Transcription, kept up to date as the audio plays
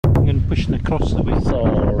and pushing across a bit. So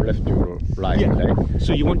left to right. Yeah. Right?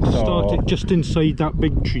 So you want to start it just inside that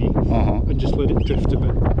big tree and just let it drift a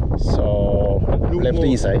bit. So left more.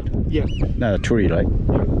 inside. Yeah. No, tree, right?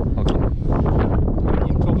 Yeah. Okay.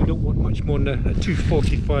 You probably don't want much more than a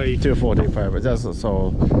 245. 245. That's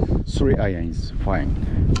so 3 irons fine.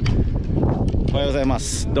 おはようございま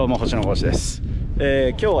す。どうも星野豪史です。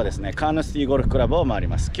今日はですねカーヌスティゴルフクラブを回り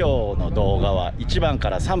ます。今日の動画は1番か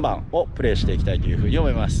ら3番をプレーしていきたいというふうに思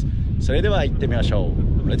います。それでは行ってみましょ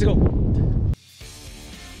う。レッツゴー。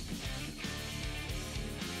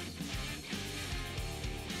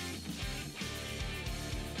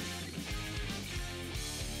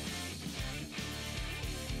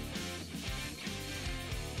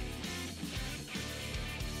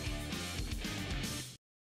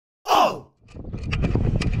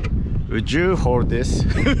Would you hold this?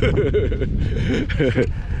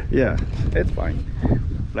 Yeah, it's fine.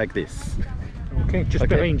 Like this. Okay, just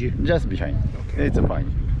Okay. behind you. Just behind. Okay. It's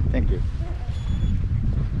fine. Thank you.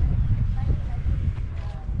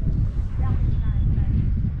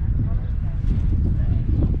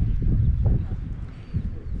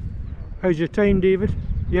 How's your time, David?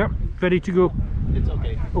 Yep, ready to go. It's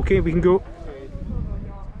okay. Okay, we can go.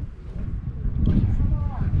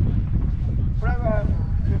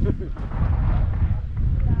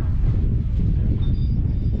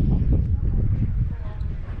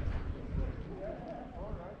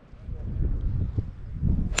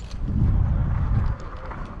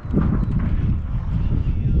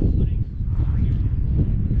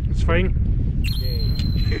 It's fine.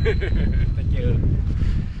 Thank you.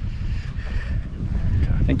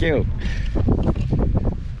 Thank you.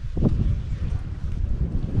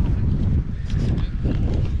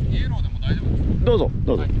 どうぞ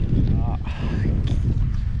どうぞ。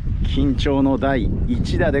緊張の第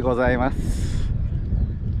1打でございます。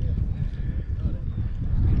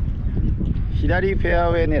左フェア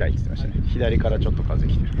ウェイ狙いって言ってましたね。左からちょっと風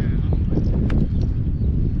来てる。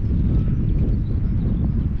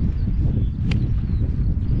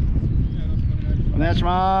お願いし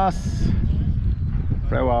ます。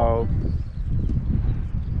これは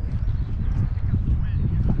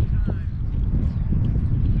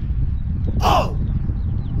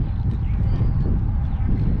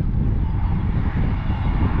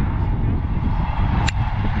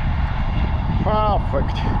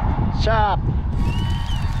Perfect. Sharp.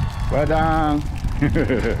 Well done.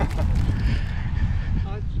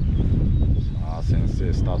 さあ先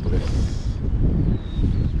生スタートです。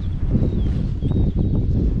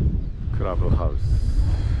クラブハウス。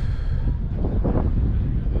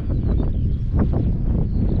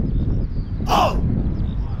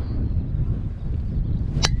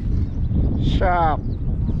Sharp.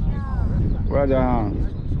 Well done.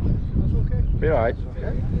 Be alright.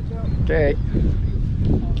 Okay.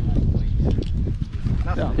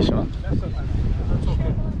 じゃあ一緒なんだ。さ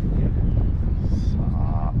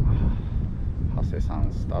あ長谷さ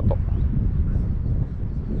んスタート。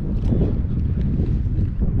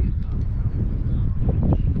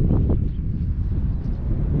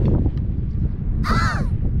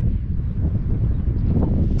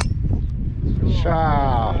シ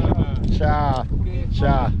ャーシャーシ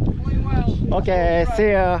ャー。Okay,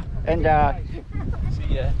 see ya. Enjoy.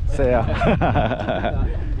 See ya.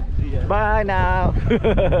 Bye now.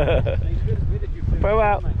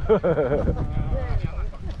 Farewell.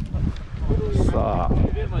 さあ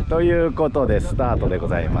ということでスタートでご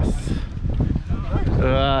ざいます。う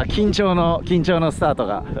わ緊張のスタート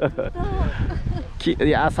がい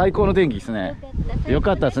や最高の天気ですね。よ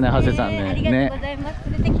かったですね長谷さんね。ありがとうございます。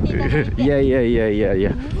連れてきていただいて。い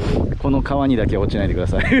やこの川にだけ落ちないでくだ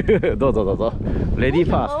さい。どうぞどうぞ。レディー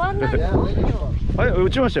ファースト。あれ打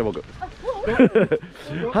ちましたよ僕。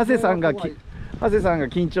長谷さんが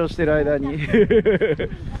緊張してる間に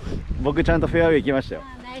僕ちゃんとフェアウェイ行きましたよ。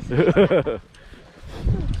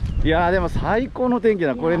いやーでも最高の天気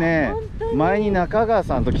だこれね。前に中川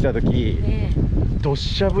さんと来た時どっ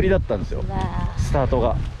しゃ降りだったんですよスタート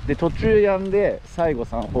が。で途中やんで最後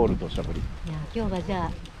3ホールどっしゃ降り。いや今日はじゃ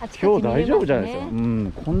あ今日大丈夫じゃないですか。う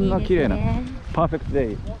んこんな綺麗なパーフェクト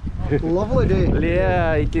デイ。Lovely day.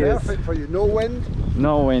 Yeah, it is. Perfect for you. No wind.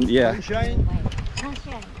 No wind, yeah. Sunshine.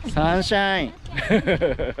 Sunshine.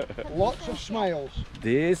 Lots of smiles.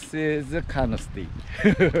 This is the Carnoustie.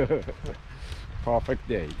 Perfect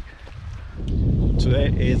day.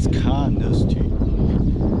 Today is Carnoustie.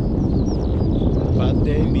 But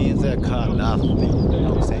day means Carnoustie. You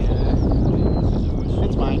know what I'm saying?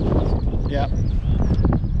 It's fine. Yeah.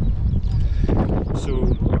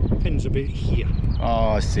 So pin's a bit here.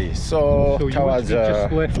 Oh, I see. So So you want towards to be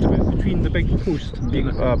just left a bit between the big post. big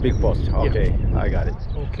post. Okay, I got it.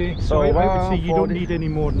 Okay, so So I would say you don't 140. need any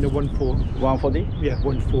more than the 140. 140? Yeah,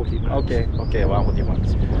 140 max. Okay,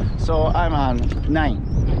 141. So I'm on 9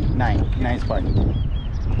 point.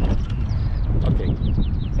 Okay,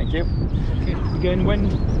 thank you. Okay. Again, when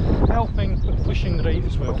helping, but pushing right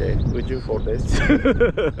as well. Okay, would you for this?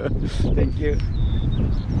 Thank you.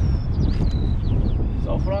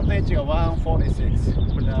 So front edge is 146,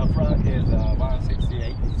 but the front is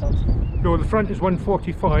 168 something. No, the front is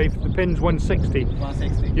 145, the pin's 160.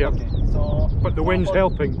 160. Yeah. Okay. So But the wind's 140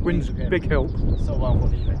 helping. Wind's okay. big help. So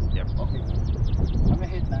 140. Right? Yep. Okay. I'm gonna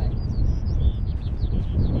hit 9.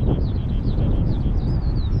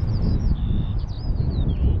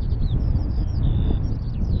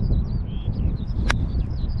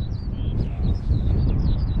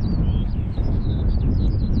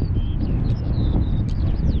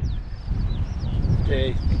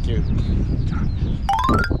 Okay, thank you.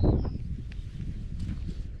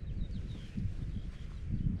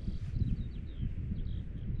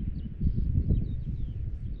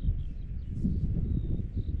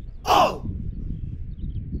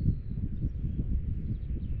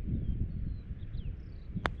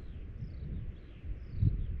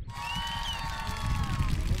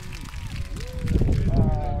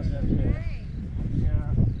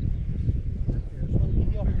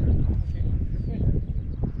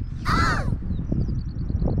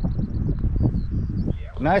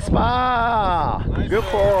 Nice par! Good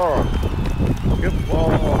ball! Good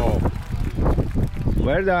ball!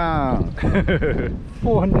 Well done!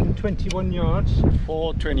 421 yards.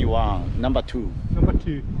 421, number 2. Number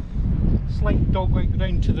 2. Slight dogleg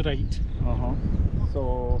round to the right.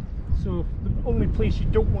 So, So the only place you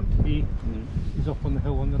don't want to be is up on the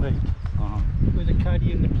hill on the right. Where the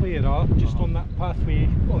caddy and the player are, just on that pathway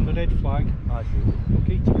on the red flag. I see.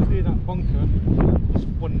 Okay, to clear that bunker is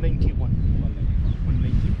 191.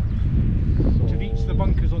 191. To reach the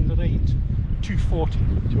bunkers on the right, 240.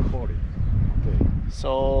 240. Okay.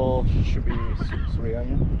 So, should be 3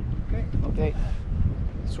 iron? Okay. Okay.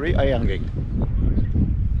 3 iron gate.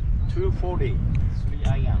 240. 3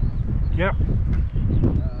 iron. Yep.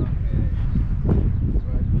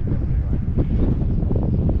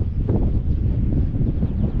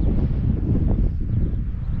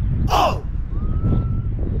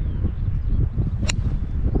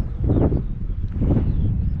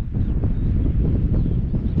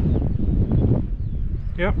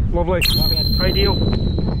 Yep, lovely. Ideal.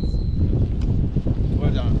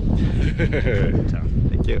 Well done.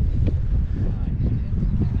 Thank you.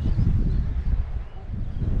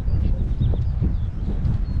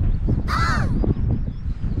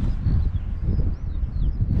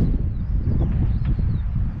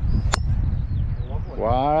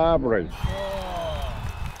 Lovely.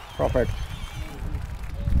 Perfect.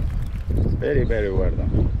 Very, very well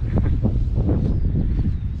done.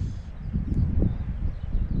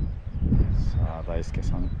 さあ、大輔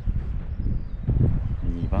さん。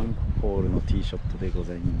2番ホールのティーショットでご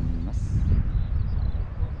ざいます。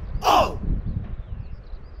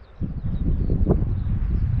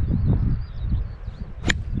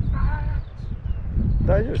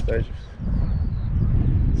大丈夫です、大丈夫で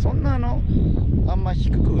す。そんなあんま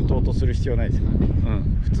低く打とうとする必要ないですよ。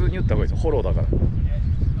普通に打った方がいいですよ。フォローだから。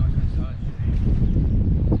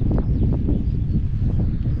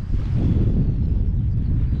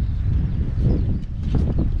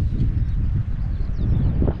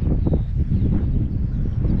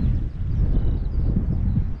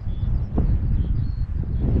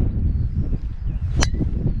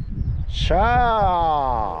シ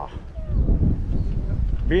ャー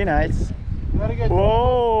Be nice.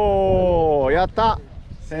 おお、やった。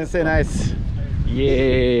先生ナイス。イ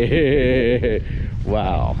エーイ。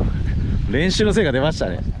わお。練習の成果出ました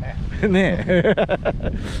ね。ねえ。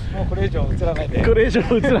もうこれ以上映らないで。これ以上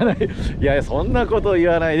映らない。いやいや、そんなこと言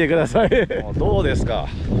わないでください。どうですか。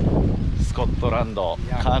スコットランド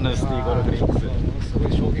カーヌスティゴルフリンクス。すご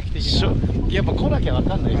い衝撃的な。やっぱ来なきゃ分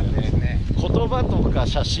かんないですよね。言葉とか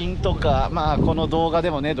写真とか、まあこの動画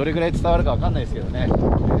でもね、どれぐらい伝わるか分かんないですけどね。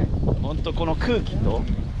本当この空気と、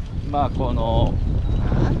まあこの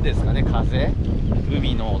何ですかね、風、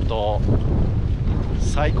海の音、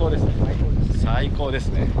最高ですね。最高です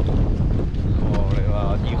ね。これ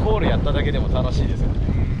は2ホールやっただけでも楽しいですよね。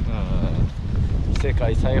世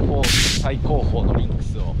界最高峰のリンク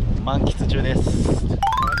スを満喫中です。もう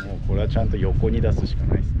これはちゃんと横に出すしか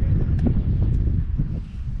ないですね。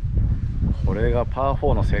これがパー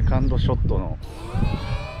4のセカンドショットの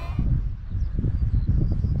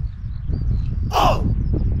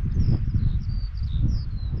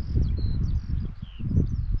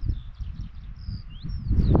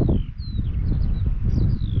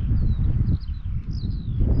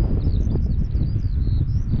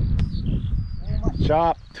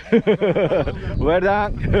job. Well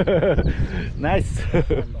done. Nice. 5.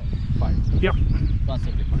 Yep.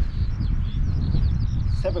 175.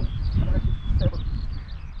 7.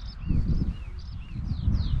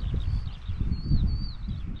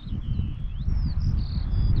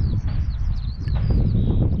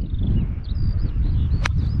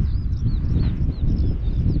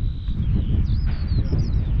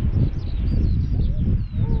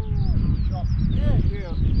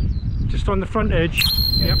 Just on the front edge.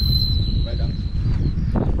 Yep. Right down.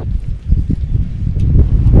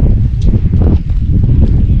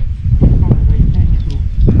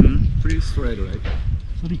 Pretty straight, right?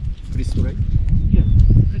 Sorry. Pretty straight. Yeah,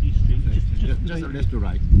 pretty straight. Just right. left to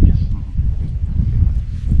right. Yes.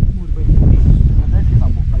 More about the knees.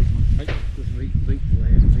 Right. Just right, right, left,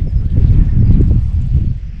 right, left.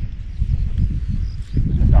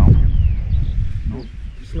 Down.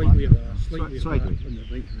 Slightly up, slightly up Slightly. on the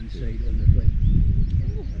right hand side on the right.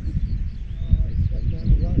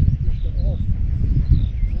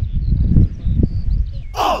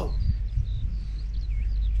 Oh!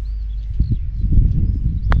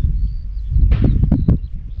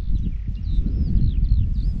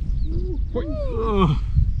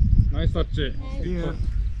 Nice touch. Yeah.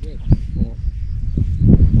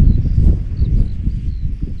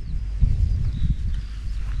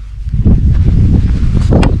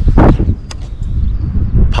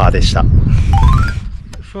 Par でした。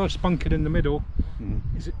The first bunker in the middle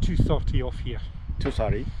is at 230 off here.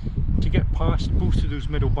 230? To get past both of those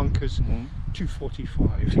middle bunkers,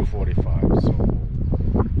 245. 245. So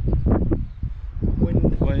Wind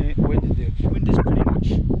is pretty much,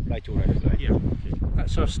 right to left, right? yeah.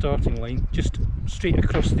 That's our starting line, just straight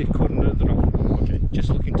across the corner of the rough. Okay. Just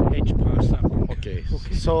looking to edge past that bunker. Okay.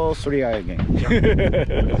 So 3 iron again.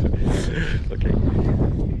 Okay.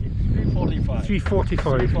 345.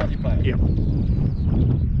 345. 345. Yeah.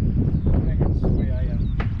 Where I am.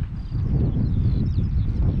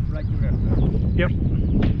 Right to left. Yep.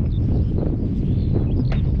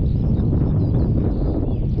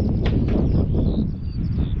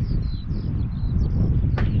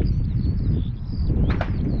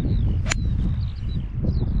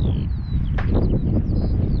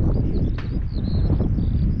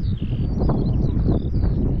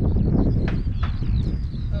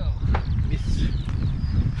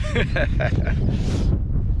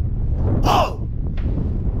 Oh!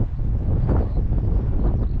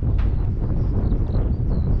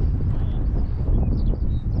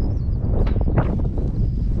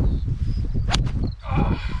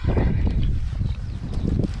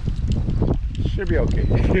 Should be okay.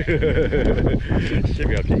 Should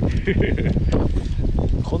be okay.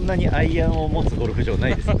 こんなにアイアンを持つゴルフ場な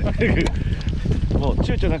いですね。もう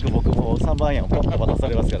躊躇なく僕も3番アイアンをポンと渡さ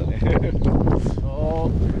れますからね。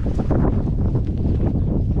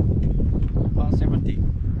170.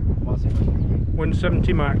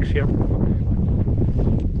 170 max, yep.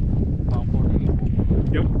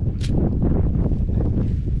 Yep.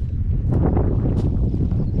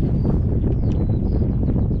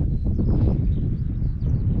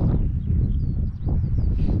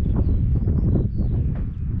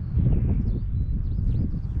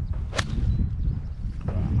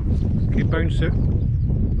 Okay, bounce it.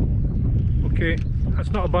 Okay,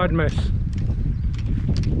 that's not a bad miss.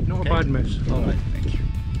 Not a bad miss. Alright, thank you.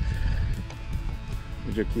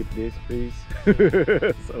 Would you keep this, please?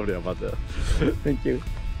 Sorry about that. Thank you.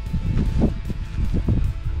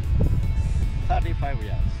 35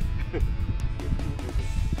 yards.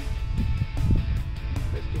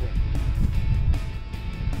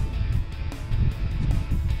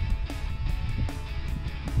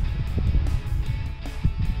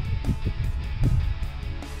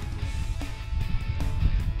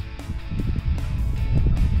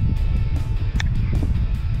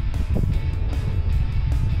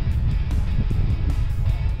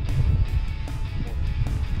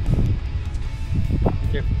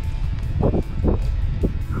 Yep.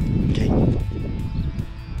 Okay.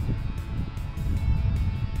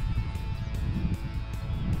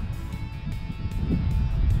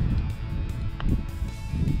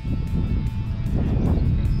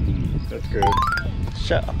 That's good.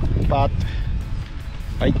 シャーパッ。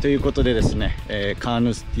はい、ということでですね、カー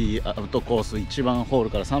ヌスティアウトコース1番ホール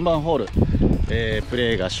から3番ホール、プ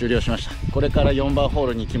レーが終了しました。これから4番ホー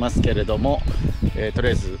ルに行きますけれども、とり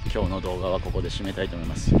あえず今日の動画はここで締めたいと思い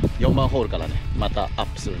ます。4番ホールからね、またアッ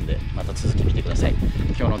プするんで、また続き見てください。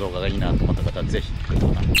今日の動画がいいなと思った方はぜひグッド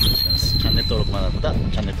ボタンよろしくお願いします。チャンネル登録まだの方はチャ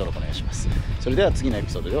ンネル登録お願いします。それでは次のエ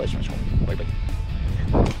ピソードでお会いしましょう。バイバイ。